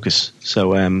can't focus.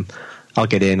 So I'll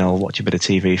get in, I'll watch a bit of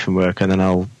TV from work, and then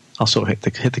I'll sort of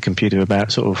hit the computer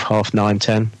about sort of 9:30,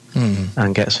 10,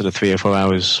 and get sort of 3 or 4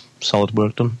 hours solid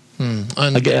work done.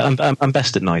 I'm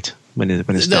best at night when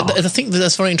it's dark. I think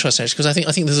that's very interesting, actually, because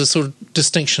I think there's a sort of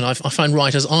distinction. I find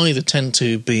writers either tend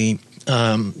to be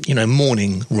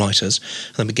morning writers.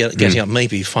 They'll be getting up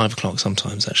maybe 5 o'clock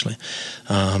sometimes, actually,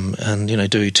 and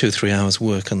do 2-3 hours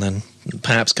work and then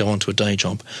perhaps go on to a day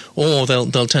job. Or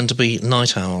they'll tend to be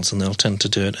night owls and they'll tend to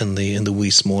do it in the wee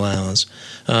small hours.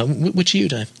 Which are you,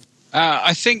 Dave?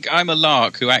 I think I'm a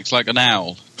lark who acts like an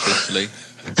owl, truthfully.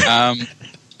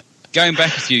 Going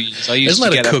back a few years, I used to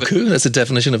get up... Isn't that a cuckoo? That's a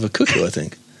definition of a cuckoo, I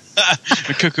think.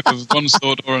 A cuckoo of one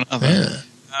sort or another.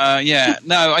 Yeah.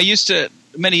 No,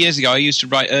 many years ago, I used to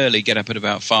write early, get up at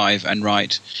about 5 and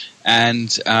write.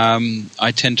 And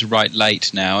I tend to write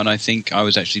late now, and I think I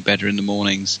was actually better in the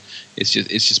mornings. It's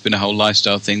just been a whole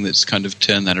lifestyle thing that's kind of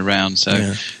turned that around. So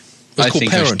yeah. It's called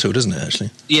parenthood, isn't it,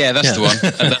 actually? Yeah, that's the one.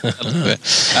 I love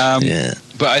it.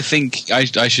 But I think I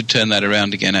should turn that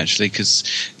around again, actually, because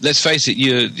let's face it,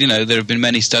 there have been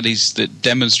many studies that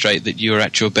demonstrate that you're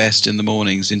at your best in the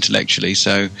mornings intellectually.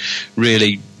 So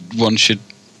really, one should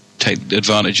take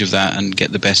advantage of that and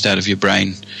get the best out of your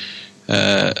brain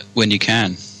when you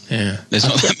can. Yeah, there's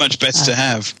not that much best to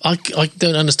have. I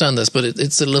don't understand this, but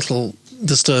it's a little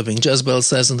disturbing. Jezebel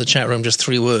says in the chat room just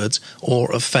 3 words: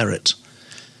 or a ferret.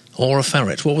 Or a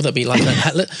ferret. What would that be like?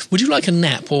 Would you like a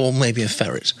nap or maybe a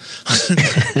ferret?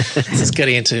 This is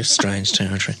getting into strange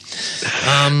territory.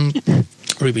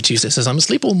 Ruby Tuesday says, I'm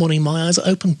asleep all morning, my eyes are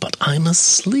open, but I'm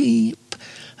asleep.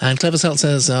 And Clever Celt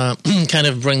says, kind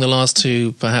of bring the last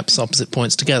 2 perhaps opposite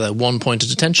points together. 1 point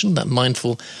of attention, that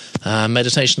mindful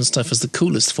meditation stuff is the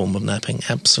coolest form of napping.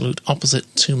 Absolute opposite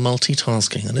to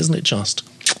multitasking. And isn't it just?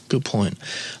 Good point.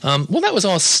 Well, that was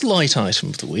our slight item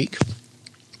of the week.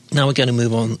 Now we're going to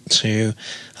move on to,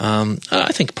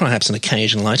 I think, perhaps an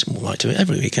occasional item. We'll like to do it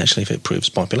every week, actually, if it proves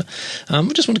popular.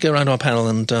 We just want to go around our panel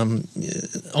and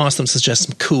ask them to suggest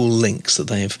some cool links that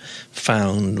they've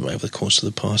found over the course of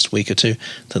the past week or 2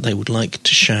 that they would like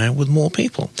to share with more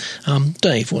people.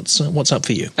 Dave, what's up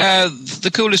for you?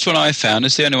 The coolest one I found,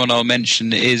 it's the only one I'll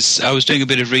mention, is I was doing a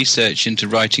bit of research into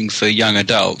writing for young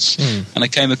adults, and I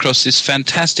came across this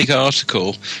fantastic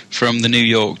article from the New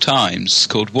York Times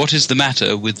called What is the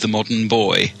Matter with the Modern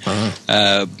Boy?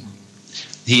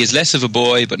 He is less of a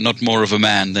boy, but not more of a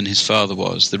man than his father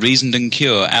was. The reason and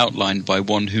cure outlined by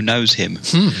one who knows him.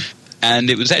 And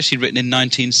it was actually written in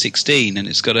 1916, and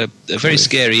it's got a very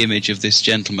scary image of this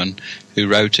gentleman who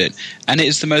wrote it. And it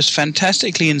is the most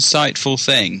fantastically insightful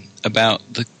thing about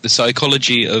the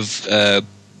psychology of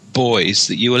boys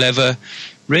that you will ever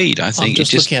read. I think. I'm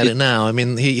just looking at it now. I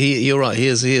mean, you're right. He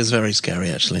is very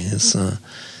scary, actually. He's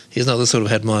not the sort of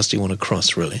headmaster you want to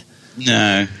cross, really.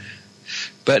 No.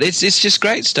 But it's just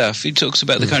great stuff. He talks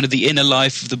about the kind of the inner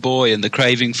life of the boy and the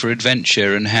craving for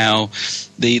adventure, and how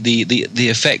the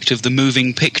effect of the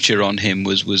moving picture on him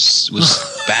was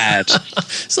bad.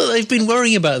 So they've been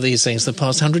worrying about these things the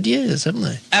past 100 years, haven't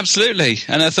they? Absolutely.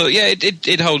 And I thought,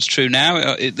 it holds true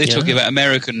now. They're talking about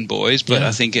American boys, but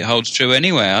I think it holds true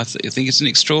anyway. I think it's an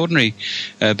extraordinary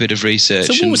bit of research.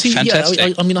 So what was he?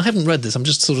 Fantastic. I mean, I haven't read this. I'm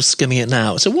just sort of skimming it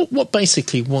now. So what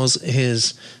basically was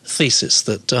his thesis?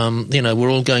 That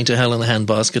we're all going to hell in a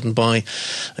handbasket, and by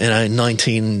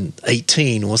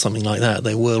 1918 or something like that,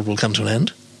 the world will come to an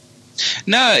end?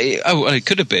 No, it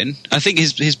could have been. I think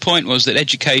his point was that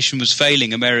education was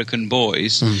failing American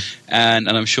boys, and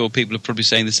I'm sure people are probably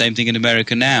saying the same thing in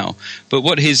America now. But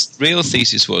what his real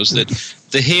thesis was that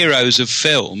the heroes of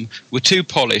film were too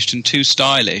polished and too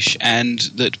stylish, and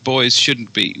that boys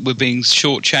were being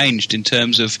shortchanged in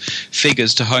terms of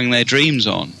figures to hang their dreams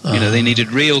on. They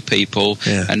needed real people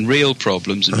and real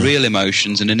problems and real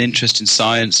emotions and an interest in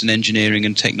science and engineering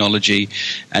and technology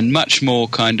and much more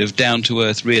kind of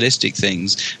down-to-earth realistic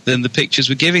things than the pictures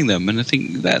were giving them. And I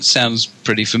think that sounds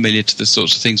pretty familiar to the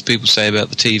sorts of things people say about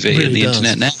the TV and the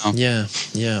internet now. Yeah.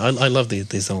 I love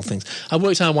these old things. I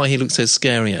worked out why he looked so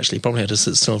scary, actually. Probably had to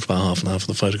sit still for about half an hour for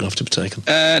the photograph to be taken.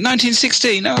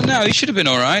 1916? No, he should have been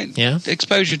all right. Yeah. The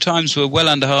exposure times were well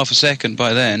under half a second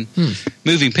by then.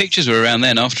 Moving pictures were around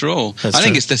then, after all. I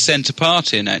think it's the centre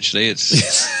part in, actually. It's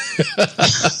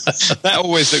that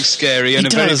always looks scary, and a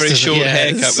very, very short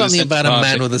haircut. There's something about a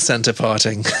man with a centre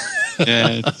parting.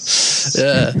 Yeah.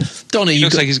 Donna, he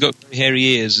looks like he's got hairy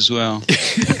ears as well.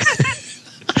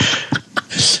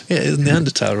 Yeah, it's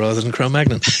Neanderthal rather than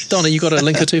Cro-Magnon. Donna, you got a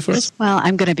link or 2 for us? Well,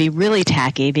 I'm going to be really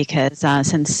tacky because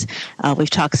since we've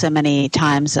talked so many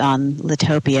times on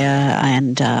Litopia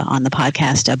and on the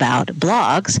podcast about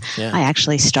blogs, I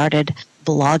actually started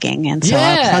blogging, and so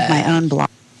I'll plug my own blog.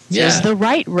 It's The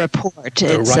Right Report.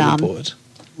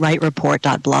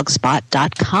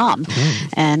 rightreport.blogspot.com,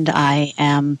 and I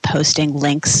am posting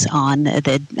links on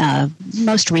the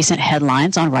most recent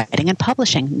headlines on writing and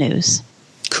publishing news.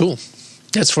 Cool.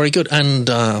 That's very good. And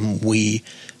we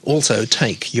also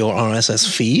take your RSS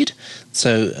feed.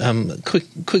 So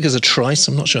quick as a trice.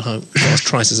 I'm not sure how fast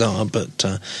trices are, but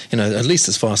at least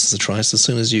as fast as a trice. As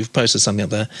soon as you've posted something up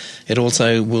there, it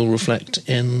also will reflect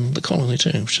in the colony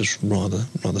too, which is rather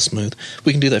smooth.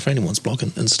 We can do that for anyone's blog,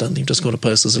 and instantly you've just got to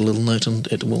post as a little note, and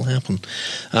it will happen.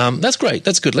 That's great.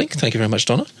 That's a good link. Thank you very much,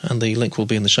 Donna. And the link will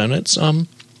be in the show notes.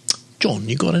 John,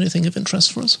 you got anything of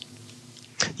interest for us?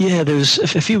 Yeah, there was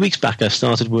a few weeks back. I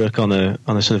started work on a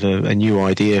sort of a new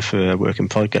idea for a work in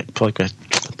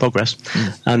progress,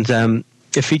 and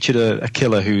it featured a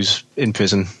killer who's in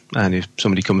prison, and if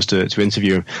somebody comes to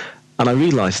interview him, and I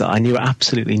realised that I knew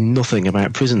absolutely nothing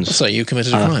about prisons. So you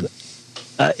committed a crime.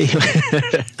 I didn't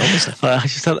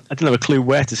have a clue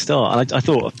where to start. And I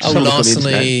thought,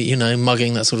 larceny,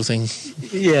 mugging, that sort of thing.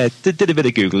 Yeah, did a bit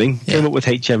of googling. Came up with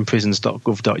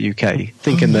hmprisons.gov.uk,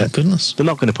 thinking that they're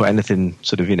not going to put anything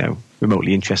sort of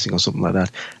remotely interesting or something like that.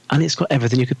 And it's got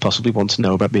everything you could possibly want to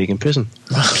know about being in prison.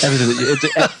 everything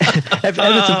but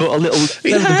a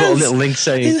little link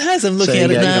saying. It has. I'm looking at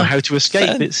it now. How to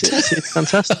escape. It's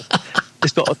fantastic.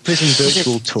 It's got a prison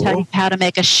virtual tour. Tell you how to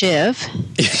make a shiv.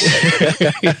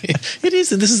 It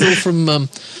is, and this is all from.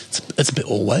 It's a bit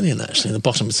Orwellian, actually. At the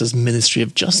bottom it says Ministry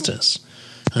of Justice.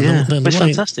 And it's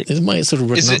fantastic. The way it's sort of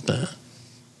written up there.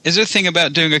 Is there a thing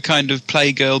about doing a kind of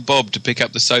Playgirl Bob to pick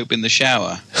up the soap in the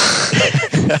shower?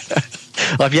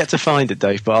 I've yet to find it,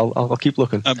 Dave, but I'll keep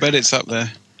looking. I bet it's up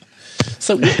there.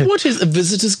 So what is a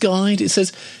visitor's guide? It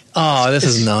says, this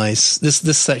is nice.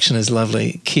 This section is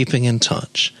lovely. Keeping in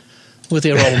touch with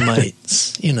your old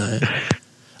mates,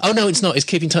 Oh, no, it's not. It's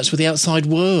keeping in touch with the outside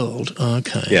world.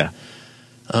 Okay. Yeah.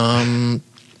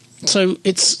 So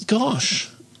it's,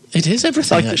 it is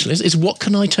everything, actually. It's what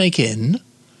can I take in?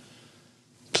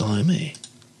 Blimey.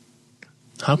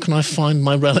 How can I find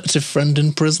my relative friend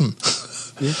in prison?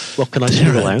 Yeah. What can I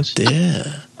scribble out?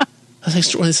 Dear. That's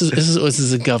extraordinary. This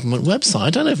is a government website. I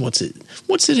don't know what's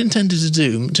it intended to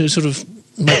do to sort of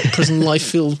make prison life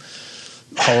feel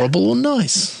horrible or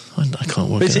nice. I can't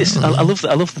work it out. I love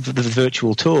the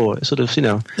virtual tour. It's sort of, it's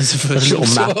a little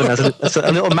map and has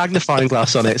a little magnifying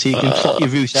glass on it, so you can plot your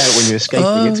route out when you're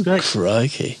escaping. It's great.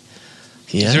 Crikey.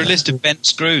 Yeah. Is there a list of bent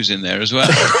screws in there as well?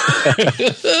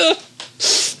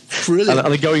 Brilliant.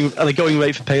 And a going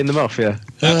rate for paying them off. Yeah,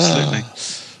 absolutely.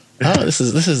 This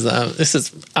is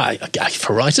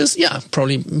for writers. Yeah,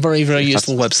 probably very, very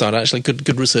useful website. Actually,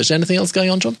 good research. Anything else going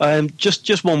on, John?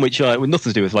 Just one which with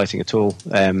nothing to do with writing at all.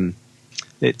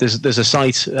 There's a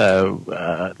site.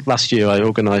 Last year, I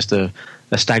organised a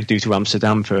stag do to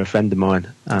Amsterdam for a friend of mine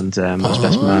and his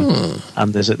best man.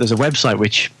 And there's a website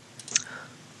which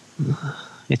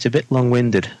it's a bit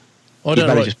long-winded. Oh,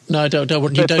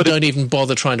 don't even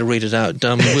bother trying to read it out.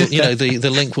 The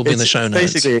link will be in the show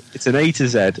notes. Basically, it's an A to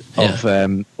Z of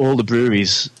all the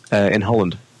breweries in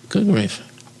Holland. Good grief!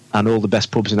 And all the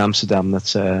best pubs in Amsterdam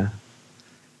that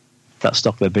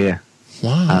stock their beer.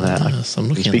 Wow! Yes, I'm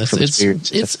looking at this.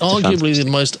 It's arguably the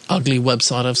most ugly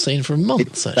website I've seen for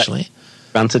months. Actually,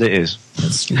 granted, it is.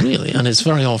 It's really, and it's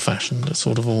very old-fashioned. It's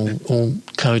sort of all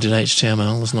coded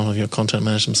HTML. There's none of your content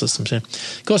management systems here.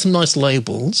 Got some nice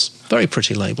labels, very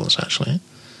pretty labels actually.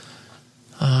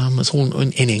 It's all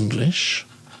in English.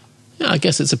 Yeah, I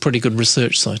guess it's a pretty good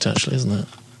research site actually, isn't it?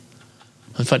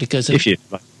 In fact, it goes. If you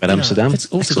at Amsterdam, it's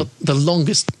also got the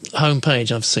longest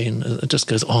homepage I've seen. It just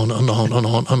goes on and on and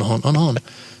on and on and on.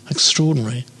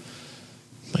 Extraordinary,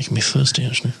 making me thirsty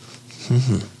actually.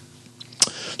 Mm-hmm.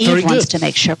 Eve wants to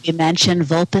make sure we mention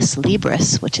Vulpes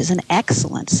Libris, which is an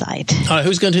excellent site. All right,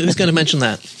 who's going to mention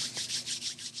that?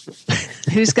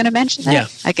 Who's going to mention that? Yeah.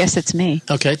 I guess it's me.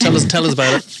 Okay, tell us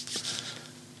about it.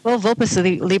 Well, Vulpes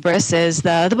Libris is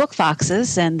the Book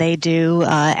Foxes, and they do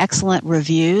excellent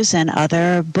reviews and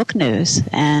other book news.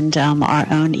 And our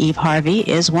own Eve Harvey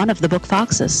is one of the Book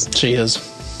Foxes. She is.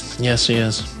 Yes, she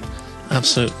is.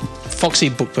 Absolute foxy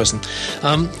book person.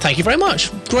 Thank you very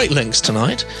much. Great links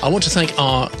tonight. I want to thank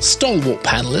our stalwart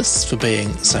panellists for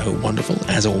being so wonderful,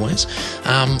 as always.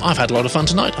 I've had a lot of fun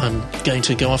tonight. I'm going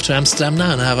to go off to Amsterdam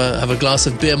now and have a glass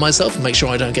of beer myself and make sure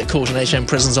I don't get caught in HM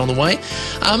prisons on the way.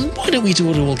 Why don't we do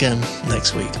it all again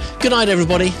next week? Good night,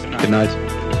 everybody. Good night.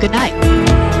 Good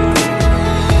night.